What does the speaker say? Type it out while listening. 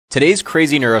Today's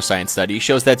crazy neuroscience study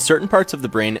shows that certain parts of the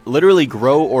brain literally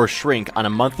grow or shrink on a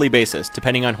monthly basis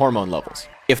depending on hormone levels.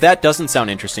 If that doesn't sound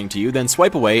interesting to you, then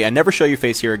swipe away and never show your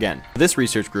face here again. This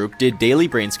research group did daily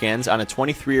brain scans on a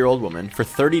 23-year-old woman for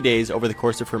 30 days over the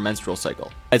course of her menstrual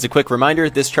cycle. As a quick reminder,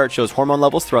 this chart shows hormone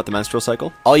levels throughout the menstrual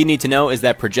cycle. All you need to know is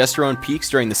that progesterone peaks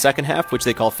during the second half, which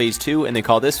they call phase 2, and they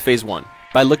call this phase 1.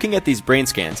 By looking at these brain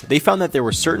scans, they found that there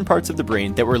were certain parts of the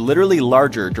brain that were literally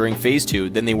larger during phase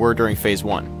 2 than they were during phase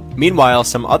 1. Meanwhile,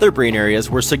 some other brain areas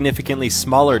were significantly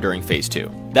smaller during phase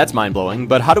 2. That's mind-blowing,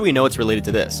 but how do we know it's related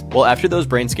to this? Well, after those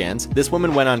brain scans, this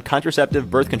woman went on contraceptive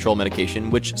birth control medication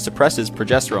which suppresses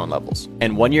progesterone levels.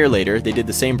 And 1 year later, they did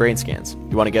the same brain scans.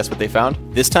 You want to guess what they found?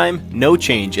 This time, no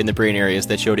change in the brain areas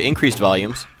that showed increased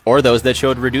volumes or those that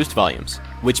showed reduced volumes,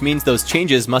 which means those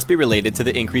changes must be related to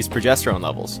the increased progesterone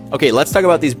levels. Okay, let's talk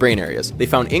about these brain areas. They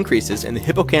found increases in the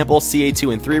hippocampal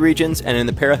CA2 and 3 regions and in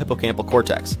the parahippocampal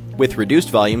cortex, with reduced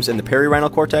volumes in the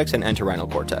perirhinal cortex and entorhinal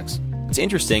cortex. What's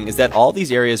interesting is that all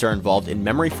these areas are involved in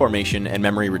memory formation and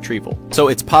memory retrieval. So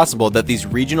it's possible that these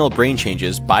regional brain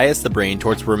changes bias the brain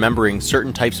towards remembering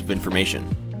certain types of information.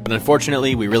 But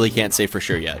unfortunately, we really can't say for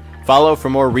sure yet. Follow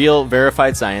for more real,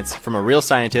 verified science from a real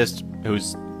scientist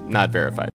who's not verified.